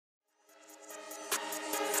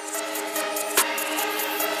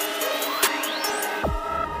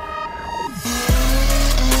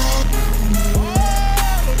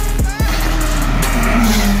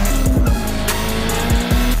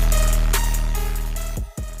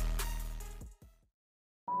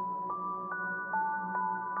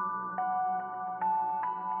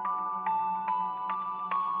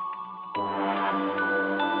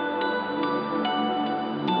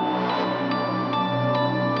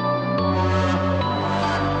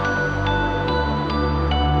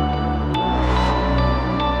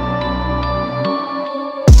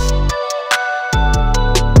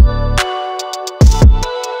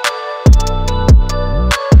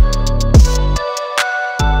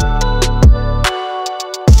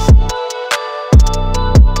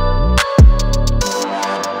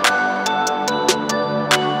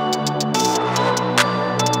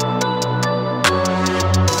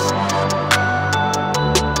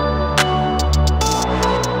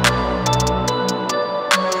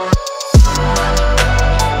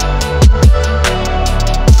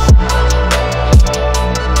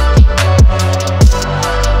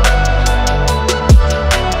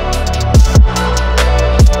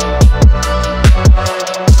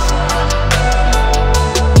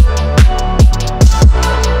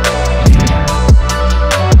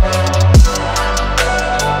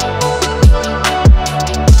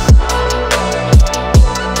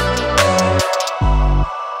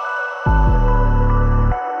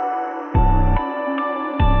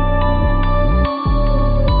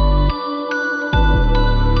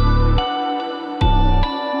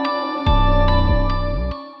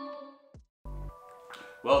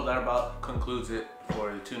Well, that about concludes it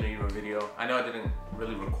for the Tuna Euro video. I know I didn't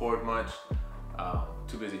really record much.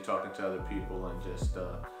 Too busy talking to other people and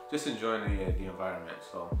just enjoying the environment.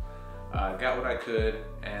 So I got what I could,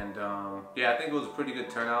 and yeah, I think it was a pretty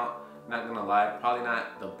good turnout. Not gonna lie, probably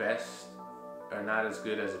not the best or not as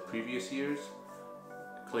good as the previous years.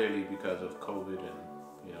 Clearly because of COVID and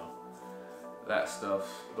that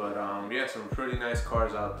stuff. But yeah, some pretty nice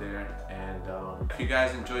cars out there. And if you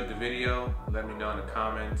guys enjoyed the video, let me know in the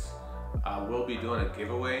comments. I will be doing a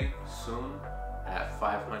giveaway soon at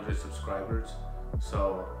 500 subscribers.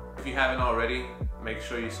 So if you haven't already, make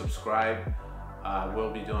sure you subscribe.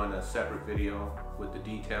 We'll be doing a separate video with the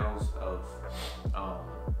details of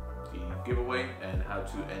the giveaway and how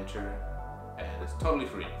to enter, and it's totally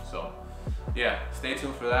free. So yeah, stay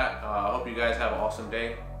tuned for that. I hope you guys have an awesome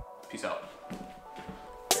day. Peace out.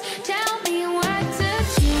 Tell me what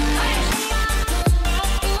to do.